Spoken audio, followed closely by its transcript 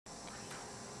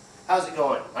How's it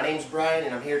going? My name's Brian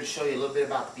and I'm here to show you a little bit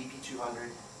about the BP200.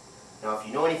 Now if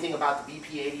you know anything about the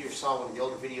BP80 or saw one of the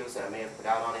older videos that I may have put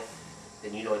out on it,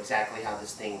 then you know exactly how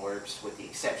this thing works, with the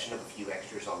exception of a few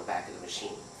extras on the back of the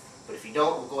machine. But if you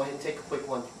don't, we'll go ahead and take a quick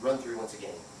run through once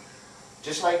again.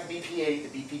 Just like the BP80,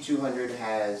 the BP200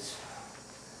 has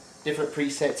different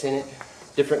presets in it,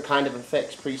 different kind of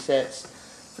effects presets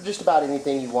for just about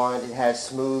anything you want. It has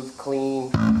smooth,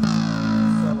 clean,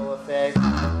 solo effect.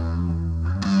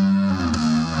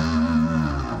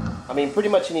 I mean, pretty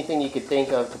much anything you could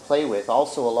think of to play with.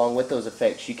 Also, along with those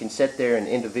effects, you can sit there and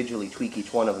individually tweak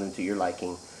each one of them to your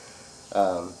liking.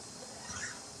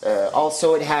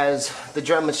 Also, it has the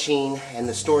drum machine and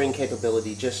the storing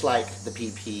capability, just like the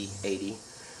BP80,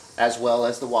 as well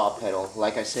as the wah pedal.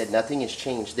 Like I said, nothing has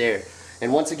changed there.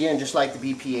 And once again, just like the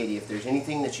BP80, if there's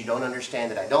anything that you don't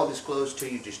understand that I don't disclose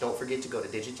to you, just don't forget to go to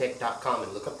Digitech.com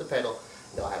and look up the pedal.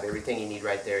 They'll have everything you need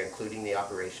right there, including the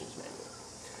operations manual.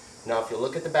 Now, if you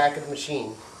look at the back of the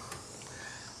machine,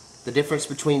 the difference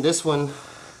between this one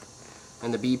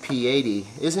and the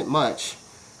BP80 isn't much,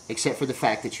 except for the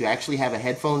fact that you actually have a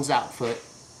headphones output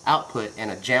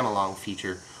and a jam-along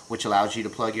feature, which allows you to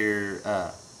plug your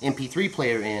MP3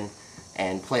 player in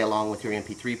and play along with your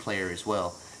MP3 player as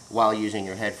well while using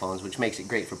your headphones, which makes it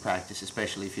great for practice,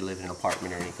 especially if you live in an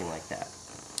apartment or anything like that.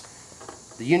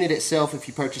 The unit itself, if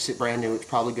you purchase it brand new, it's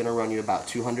probably going to run you about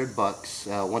 $200 bucks.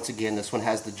 Once again, this one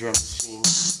has the drum machine.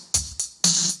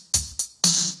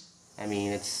 I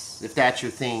mean, if that's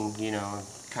your thing, you know,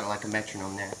 kind of like a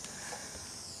metronome there.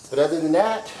 But other than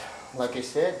that, like I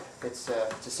said, it's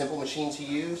a simple machine to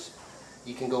use.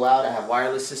 You can go out. I have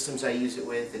wireless systems I use it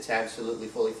with. It's absolutely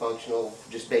fully functional,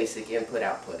 just basic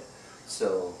input-output.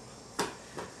 So,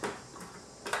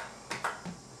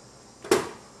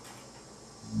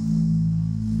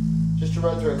 just to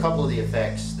run through a couple of the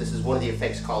effects, this is one of the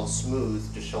effects called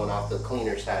Smooth, just showing off the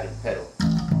cleaner side of the pedal.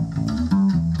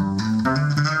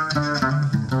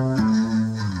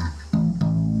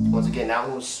 Once again, that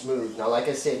one was Smooth. Now, like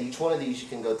I said, each one of these you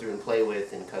can go through and play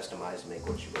with and customize and make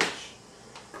what you wish.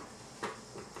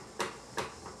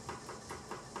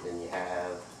 Then you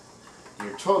have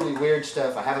your totally weird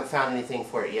stuff. I haven't found anything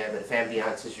for it yet, but if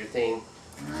ambiance is your thing,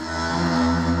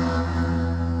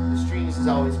 the strings is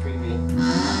always creepy.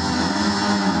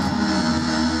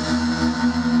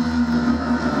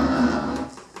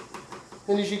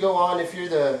 Then as you go on, if you're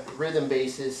the rhythm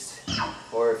bassist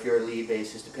or if you're a lead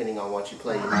bassist, depending on what you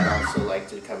play, you might also like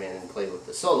to come in and play with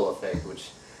the solo effect, which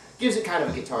gives it kind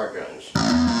of a guitar grunge.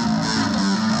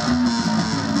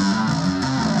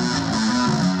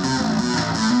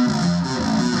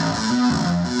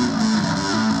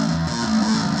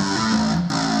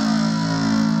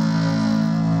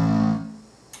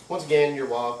 Once again, your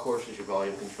wah, of course, is your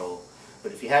volume control.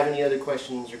 But if you have any other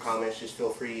questions or comments, just feel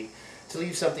free to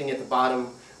leave something at the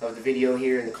bottom of the video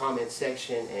here in the comments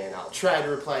section, and I'll try to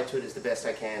reply to it as the best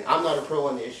I can. I'm not a pro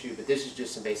on the issue, but this is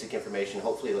just some basic information.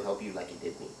 Hopefully it'll help you like it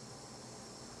did me.